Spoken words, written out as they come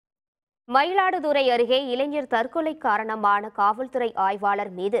மயிலாடுதுறை அருகே இளைஞர் தற்கொலை காரணமான காவல்துறை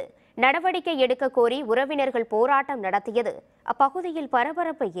ஆய்வாளர் மீது நடவடிக்கை எடுக்க கோரி உறவினர்கள் போராட்டம் நடத்தியது அப்பகுதியில்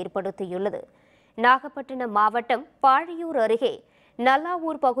பரபரப்பை ஏற்படுத்தியுள்ளது. நாகப்பட்டினம் மாவட்டம் பாழியூர் அருகே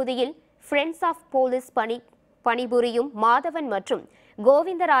நல்லாவூர் பகுதியில் ஃப்ரெண்ட்ஸ் ஆஃப் போலீஸ் பணிபுரியும் மாதவன் மற்றும்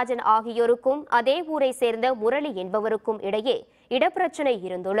கோவிந்தராஜன் ஆகியோருக்கும் அதே ஊரை சேர்ந்த முரளி என்பவருக்கும் இடையே இடப்பிரச்சனை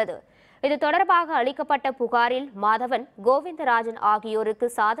இருந்துள்ளது. இது தொடர்பாக அளிக்கப்பட்ட புகாரில் மாதவன், கோவிந்தராஜன் ஆகியோருக்கு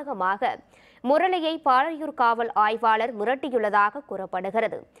சாதகமாக முரளியை பாளையூர் காவல் ஆய்வாளர் மிரட்டியுள்ளதாக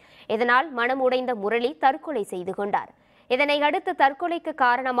கூறப்படுகிறது. இதனால் மனமுடைந்த முரளி தற்கொலை செய்து கொண்டார். இதனை அடுத்து தற்கொலைக்கு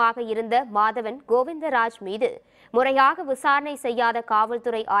காரணமாக இருந்த மாதவன், கோவிந்தராஜ் மீது முறையாக விசாரணை செய்யாத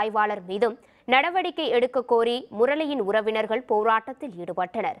காவல்துறை ஆய்வாளர் மீதும் நடவடிக்கை எடுக்க கோரி முரளியின் உறவினர்கள் போராட்டத்தில்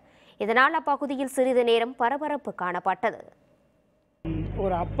ஈடுபட்டனர். இதனால் அப்பகுதியில் சிறிது நேரம் பரபரப்பு காணப்பட்டது.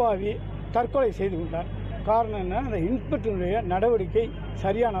 ஒரு அப்பாவி தற்கொலை செய்து கொண்டார். காரணம் என்ன? அந்த இன்ஸ்பெக்டருடைய நடவடிக்கை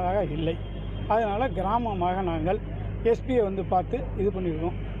சரியானதாக இல்லை. அதனால் கிராமமாக நாங்கள் எஸ்பியை பார்த்து இது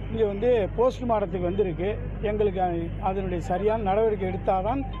பண்ணியிருக்கோம். இங்கே போஸ்ட்மார்ட்டத்துக்கு வந்திருக்கு. எங்களுக்கு அதனுடைய சரியான நடவடிக்கை எடுத்தால்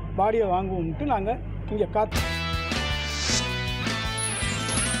தான் பாடியை வாங்குவோம்ட்டு நாங்கள் இங்கே காத்து